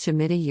 6th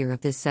Shemitah year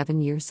of this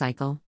 7-year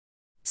cycle.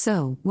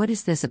 So, what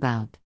is this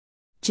about?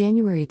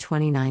 January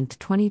 29,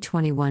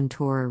 2021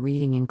 Torah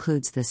reading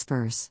includes this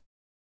verse.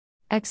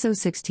 Exo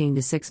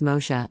 16-6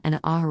 Moshe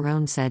and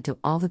Aharon said to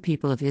all the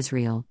people of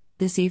Israel,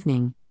 "This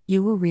evening,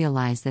 you will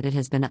realize that it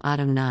has been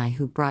Adonai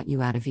who brought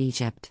you out of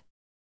Egypt."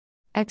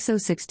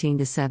 Exo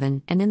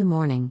 16-7 And in the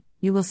morning,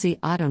 you will see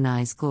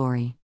Adonai's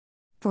glory.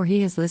 For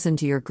he has listened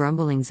to your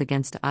grumblings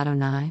against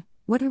Adonai.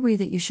 What are we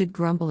that you should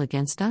grumble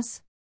against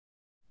us?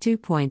 2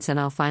 points and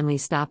I'll finally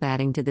stop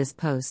adding to this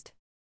post.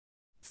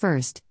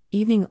 First,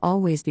 evening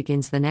always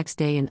begins the next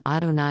day in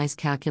Adonai's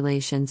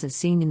calculations as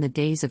seen in the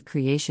days of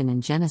creation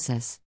in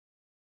Genesis.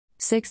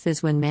 6th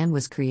is when man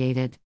was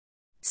created.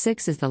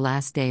 6 is the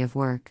last day of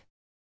work.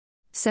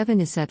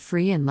 7 is set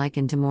free and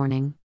likened to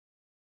morning.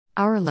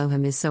 Our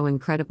Elohim is so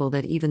incredible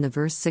that even the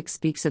verse 6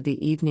 speaks of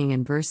the evening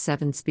and verse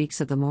 7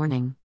 speaks of the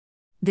morning.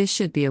 This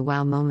should be a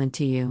wow moment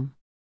to you.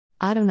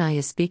 Adonai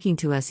is speaking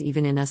to us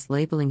even in us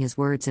labeling his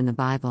words in the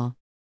Bible.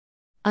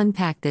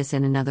 Unpack this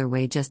in another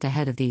way just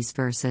ahead of these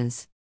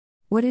verses.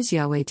 What is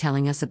Yahweh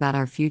telling us about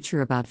our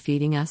future, about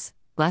feeding us,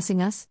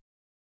 blessing us?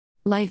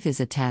 Life is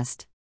a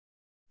test.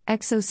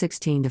 Exo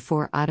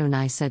 16-4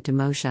 Adonai said to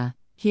Moshe,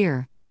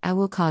 "Here, I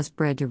will cause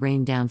bread to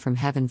rain down from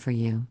heaven for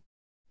you.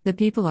 The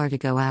people are to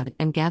go out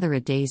and gather a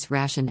day's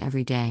ration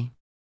every day.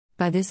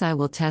 By this I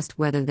will test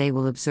whether they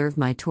will observe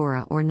my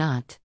Torah or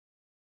not."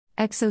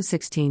 Exo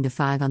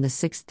 16-5 On the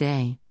 6th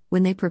day,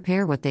 when they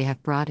prepare what they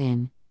have brought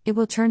in, it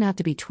will turn out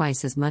to be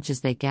twice as much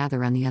as they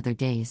gather on the other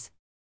days.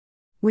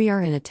 We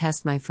are in a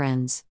test, my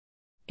friends.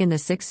 In the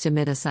 6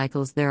 Shemitah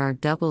cycles there are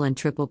double and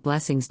triple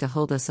blessings to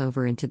hold us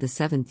over into the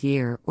 7th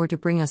year or to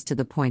bring us to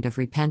the point of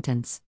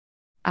repentance.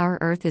 Our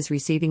earth is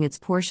receiving its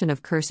portion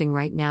of cursing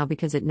right now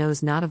because it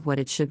knows not of what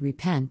it should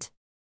repent.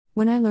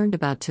 When I learned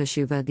about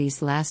Teshuvah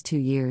these last 2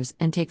 years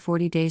and take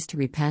 40 days to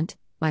repent,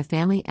 my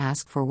family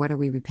asked for what are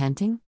we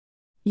repenting?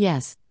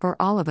 Yes, for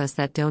all of us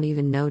that don't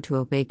even know to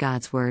obey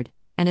God's word,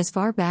 and as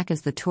far back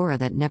as the Torah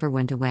that never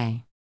went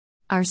away.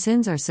 Our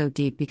sins are so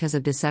deep because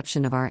of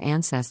deception of our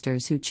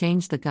ancestors who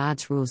changed the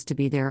God's rules to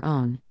be their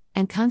own,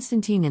 And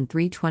Constantine in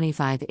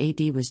 325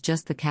 AD was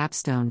just the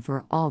capstone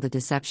for all the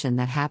deception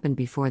that happened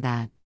before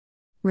that.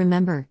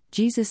 Remember,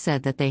 Jesus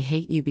said that they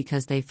hate you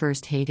because they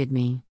first hated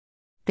me.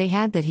 They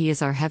had that he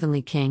is our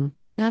heavenly king,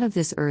 not of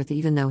this earth,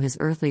 even though his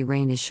earthly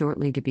reign is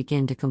shortly to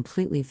begin to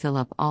completely fill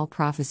up all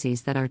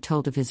prophecies that are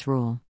told of his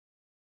rule.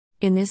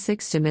 In this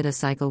sixth Shemitah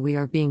cycle, we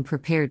are being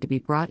prepared to be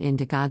brought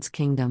into God's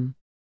kingdom.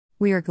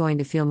 We are going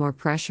to feel more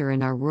pressure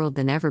in our world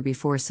than ever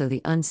before so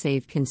the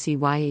unsaved can see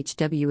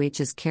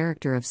YHWH's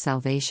character of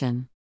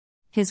salvation.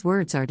 His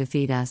words are to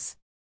feed us.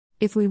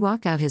 If we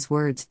walk out his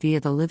words via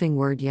the living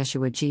word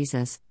Yeshua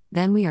Jesus,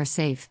 then we are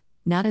safe,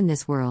 not in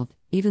this world,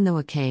 even though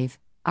a cave,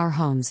 our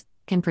homes,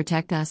 can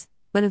protect us,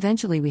 but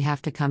eventually we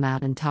have to come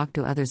out and talk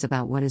to others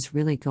about what is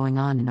really going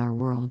on in our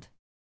world.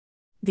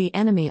 The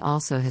enemy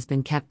also has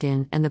been kept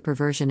in, and the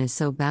perversion is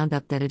so bound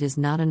up that it is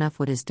not enough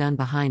what is done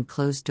behind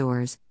closed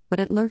doors, but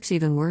it lurks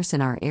even worse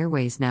in our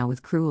airways now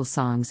with cruel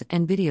songs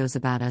and videos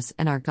about us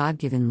and our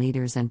God-given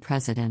leaders and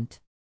president.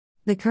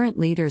 The current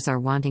leaders are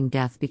wanting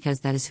death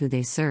because that is who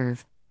they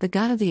serve, the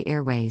God of the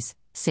airways,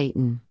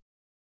 Satan.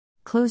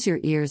 Close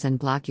your ears and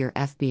block your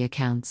FB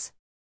accounts.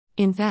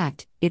 In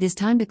fact, it is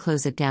time to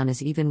close it down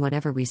as even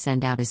whatever we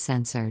send out is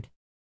censored.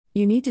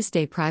 You need to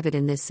stay private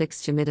in this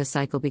sixth Shemitah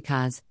cycle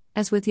because,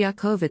 as with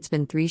Yaakov, it's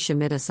been 3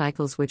 Shemitah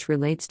cycles, which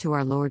relates to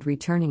our Lord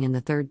returning in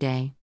the third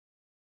day.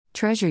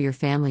 Treasure your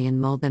family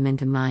and mold them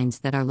into minds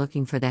that are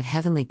looking for that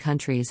heavenly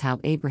country, is how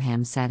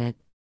Abraham said it.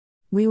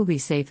 We will be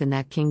safe in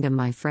that kingdom,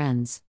 my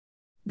friends.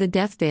 The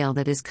death veil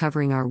that is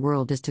covering our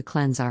world is to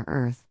cleanse our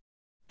earth.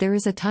 There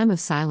is a time of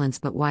silence,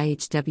 but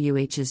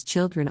YHWH's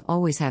children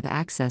always have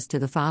access to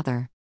the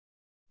Father.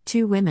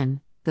 2 women,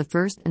 the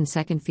first and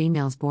second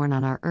females born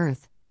on our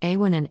earth,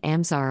 Awan and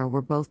Amzara,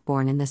 were both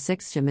born in the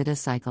sixth Shemitah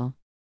cycle.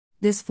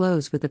 This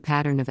flows with the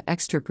pattern of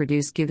extra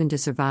produce given to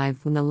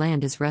survive when the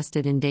land is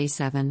rested in day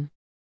 7.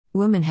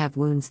 Women have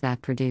wombs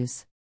that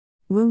produce.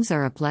 Wombs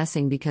are a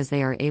blessing because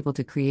they are able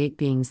to create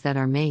beings that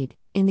are made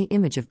in the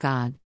image of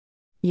God.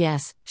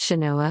 Yes,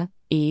 Shanoah,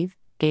 Eve,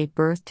 gave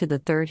birth to the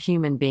third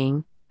human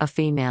being, a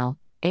female,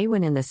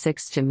 Awan, in the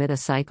sixth Shemitah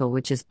cycle,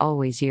 which is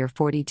always year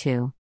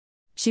 42.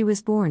 She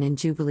was born in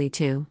Jubilee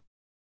too.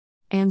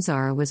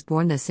 Amzara was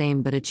born the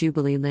same but a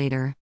Jubilee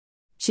later.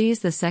 She is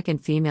the second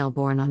female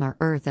born on our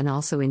earth and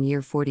also in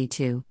year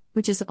 42,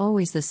 which is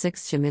always the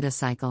sixth Shemitah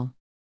cycle.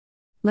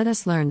 Let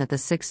us learn that the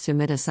sixth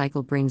Shemitah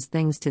cycle brings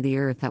things to the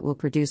earth that will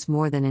produce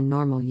more than in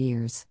normal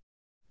years.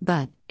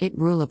 But, it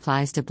rule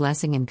applies to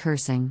blessing and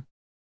cursing.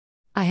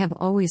 I have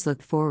always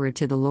looked forward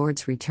to the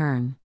Lord's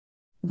return.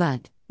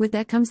 But, with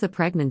that comes the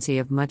pregnancy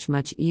of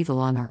much evil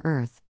on our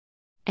earth.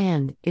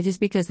 And, it is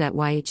because that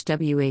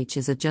YHWH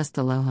is a just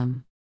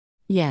Elohim.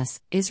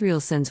 Yes, Israel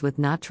sins with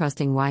not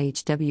trusting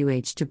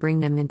YHWH to bring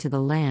them into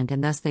the land,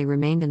 and thus they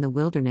remained in the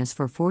wilderness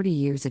for 40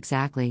 years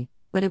exactly,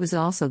 but it was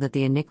also that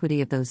the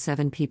iniquity of those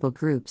 7 people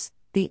groups,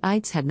 the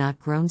ites, had not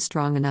grown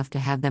strong enough to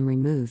have them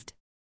removed.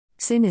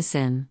 Sin is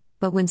sin,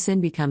 but when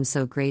sin becomes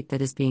so great that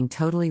it is being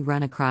totally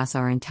run across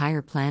our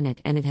entire planet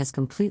and it has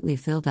completely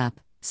filled up,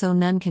 so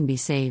none can be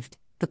saved,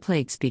 the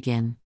plagues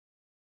begin.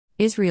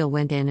 Israel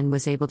went in and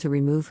was able to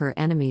remove her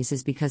enemies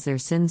is because their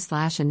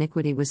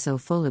sin/iniquity was so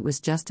full it was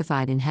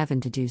justified in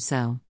heaven to do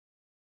so.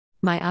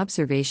 My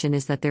observation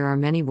is that there are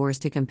many wars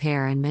to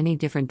compare and many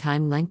different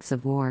time lengths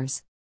of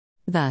wars.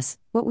 Thus,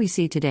 what we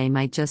see today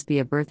might just be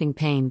a birthing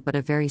pain, but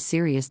a very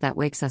serious that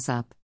wakes us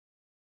up.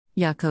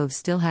 Yaakov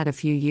still had a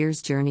few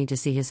years' journey to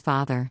see his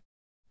father.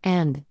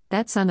 And,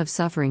 that son of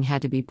suffering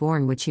had to be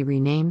born, which he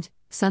renamed,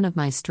 Son of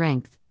My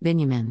Strength,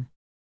 Binyamin.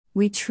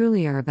 We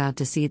truly are about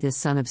to see this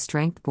son of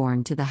strength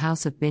born to the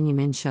house of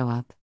Binyamin show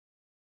up.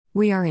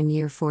 We are in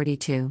year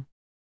 42.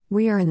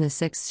 We are in the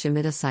sixth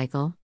Shemitah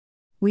cycle.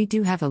 We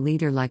do have a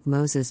leader like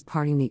Moses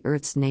parting the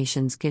earth's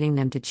nations, getting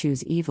them to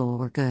choose evil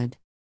or good.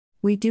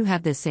 We do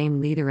have the same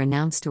leader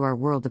announce to our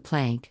world a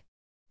plague.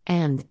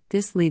 And,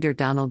 this leader,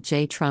 Donald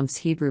J. Trump's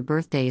Hebrew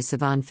birthday is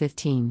Sivan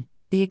 15,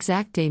 the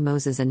exact day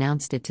Moses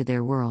announced it to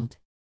their world.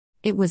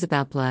 It was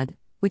about blood,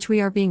 which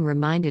we are being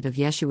reminded of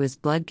Yeshua's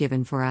blood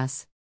given for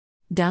us.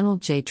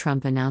 Donald J.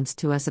 Trump announced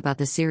to us about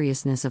the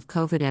seriousness of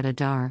COVID at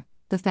Adar,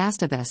 the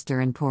fast of Esther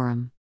and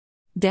Purim.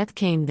 Death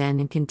came then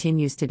and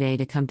continues today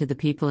to come to the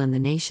people in the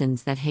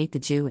nations that hate the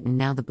Jew and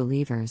now the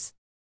believers.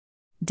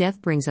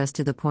 Death brings us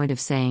to the point of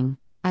saying,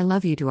 I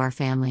love you, to our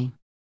family.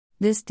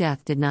 This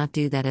death did not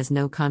do that, as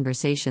no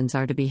conversations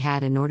are to be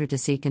had in order to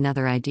seek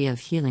another idea of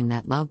healing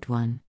that loved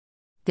one.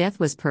 Death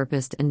was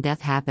purposed and death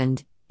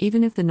happened,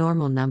 even if the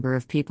normal number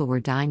of people were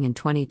dying in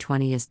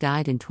 2020 as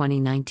died in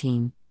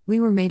 2019. We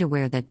were made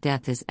aware that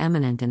death is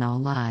imminent in all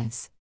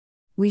lives.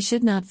 We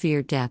should not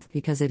fear death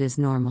because it is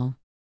normal.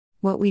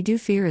 What we do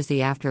fear is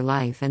the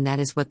afterlife, and that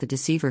is what the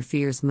deceiver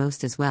fears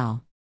most as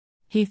well.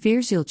 He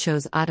fears you'll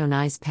choose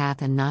Adonai's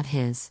path and not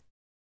his.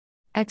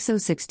 Exo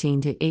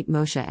 16-8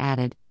 Moshe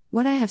added,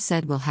 What I have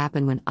said will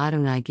happen when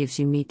Adonai gives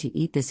you meat to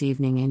eat this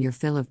evening and your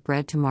fill of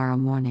bread tomorrow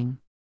morning.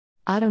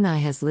 Adonai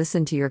has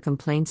listened to your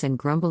complaints and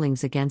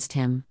grumblings against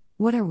him.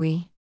 What are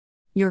we?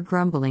 Your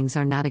grumblings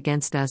are not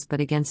against us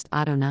but against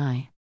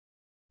Adonai.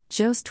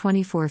 Jos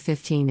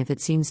 24:15. If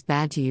it seems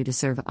bad to you to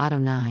serve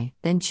Adonai,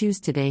 then choose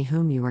today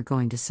whom you are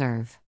going to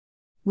serve.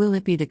 Will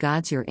it be the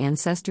gods your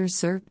ancestors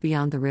served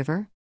beyond the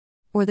river?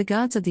 Or the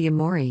gods of the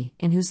Amori,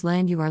 in whose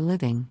land you are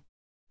living?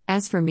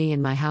 As for me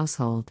and my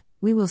household,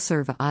 we will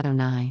serve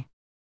Adonai.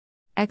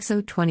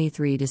 Exod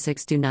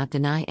 23:6. Do not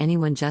deny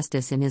anyone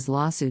justice in his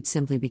lawsuit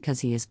simply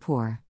because he is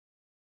poor.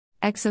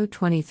 Exod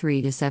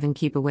 23:7.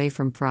 Keep away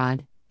from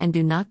fraud, and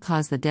do not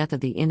cause the death of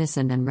the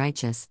innocent and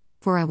righteous,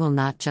 for I will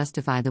not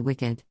justify the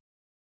wicked.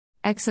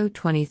 Exod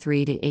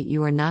 23:8.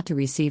 You are not to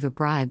receive a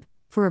bribe,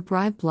 for a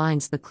bribe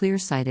blinds the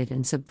clear-sighted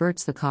and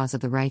subverts the cause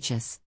of the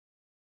righteous.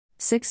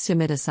 6th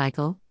Shemitah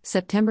cycle,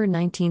 September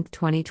 19,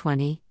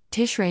 2020,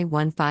 Tishrei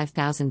 1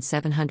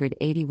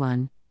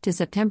 5781, to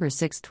September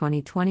 6,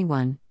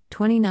 2021,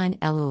 29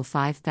 Elul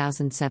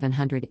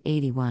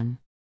 5781.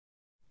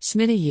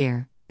 Shemitah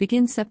year,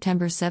 begins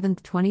September 7,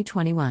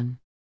 2021.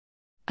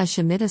 A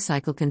Shemitah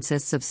cycle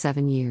consists of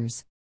 7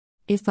 years.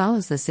 It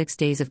follows the 6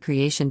 days of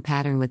creation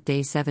pattern, with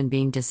day 7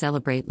 being to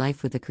celebrate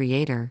life with the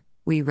Creator.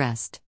 We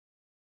rest.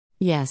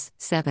 Yes,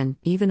 7,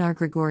 even our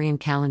Gregorian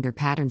calendar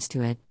patterns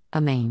to it.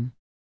 Amen.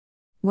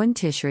 1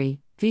 Tishrei,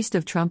 Feast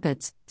of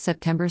Trumpets,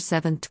 September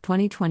 7,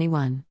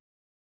 2021.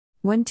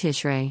 1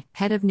 Tishrei,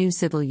 head of new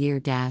civil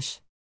year.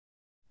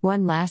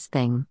 One last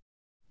thing.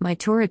 My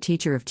Torah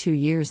teacher of 2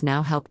 years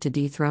now helped to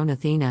dethrone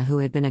Athena, who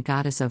had been a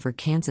goddess over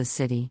Kansas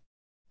City.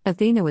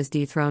 Athena was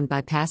dethroned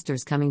by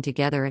pastors coming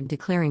together and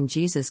declaring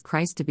Jesus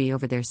Christ to be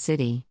over their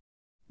city.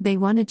 They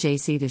wanted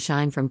JC to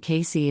shine from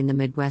KC in the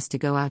Midwest to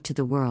go out to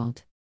the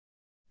world.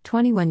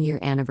 21-year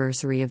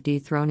anniversary of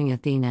dethroning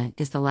Athena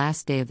is the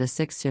last day of the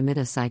 6th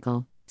Shemitah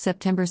cycle,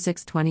 September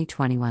 6,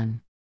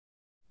 2021.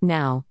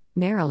 Now,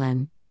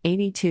 Marilyn,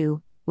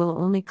 82, will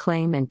only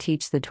claim and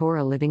teach the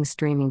Torah living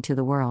streaming to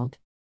the world.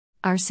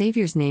 Our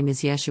Savior's name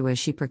is Yeshua,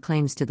 she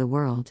proclaims to the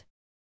world.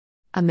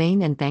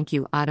 Amen, and thank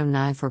you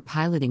Adonai for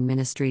piloting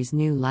Ministries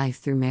New Life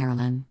through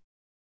Marilyn.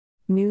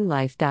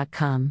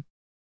 NewLife.com.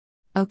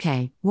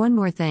 Okay, one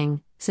more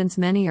thing, since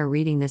many are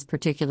reading this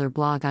particular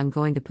blog, I'm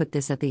going to put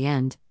this at the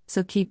end,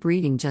 so keep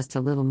reading just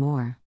a little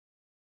more.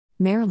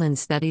 Marilyn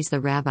studies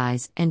the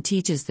rabbis and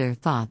teaches their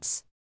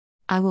thoughts.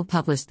 I will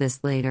publish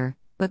this later,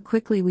 but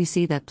quickly we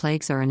see that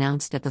plagues are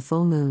announced at the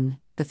full moon,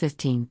 the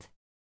 15th.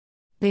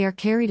 They are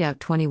carried out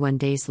 21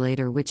 days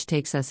later, which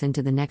takes us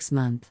into the next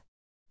month.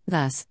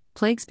 Thus,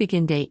 plagues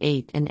begin day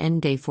 8 and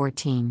end day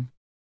 14.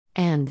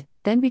 And,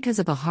 then because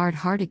of a hard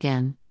heart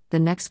again, the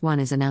next one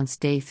is announced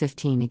day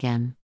 15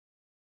 again.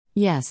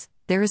 Yes,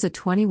 there is a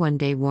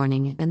 21-day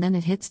warning and then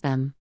it hits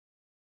them.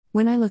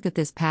 When I look at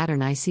this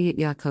pattern, I see it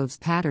Yaakov's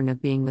pattern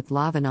of being with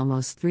Lavan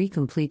almost 3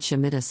 complete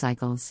Shemitah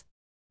cycles.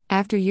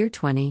 After year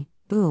 20,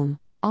 boom,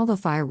 all the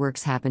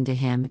fireworks happen to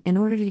him in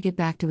order to get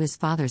back to his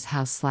father's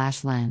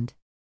house/land.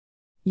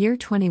 Year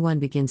 21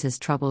 begins his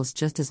troubles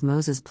just as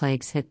Moses'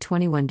 plagues hit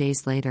 21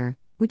 days later,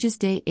 which is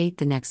day 8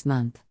 the next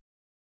month.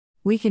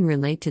 We can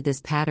relate to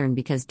this pattern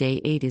because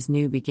day 8 is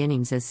new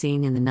beginnings as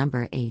seen in the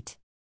number 8.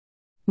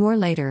 More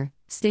later,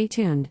 stay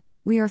tuned,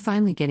 we are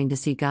finally getting to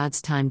see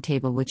God's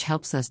timetable, which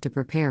helps us to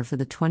prepare for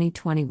the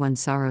 2021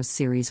 Sorrows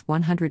Series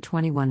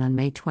 121 on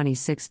May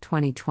 26,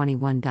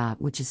 2021.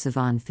 Which is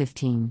Sivan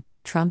 15,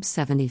 Trump's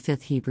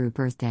 75th Hebrew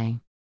birthday.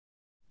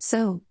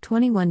 So,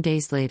 21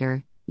 days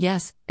later,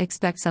 yes,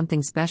 expect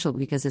something special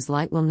because his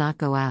light will not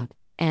go out,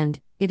 and,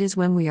 it is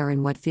when we are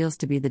in what feels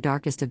to be the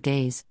darkest of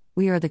days,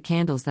 we are the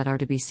candles that are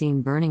to be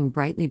seen burning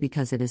brightly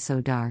because it is so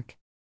dark.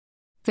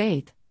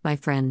 Faith, my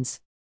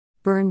friends.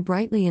 Burn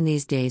brightly in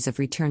these days of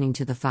returning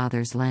to the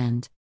Father's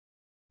land.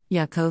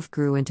 Yaakov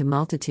grew into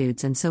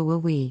multitudes and so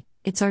will we,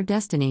 it's our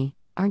destiny.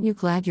 Aren't you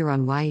glad you're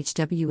on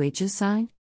YHWH's side?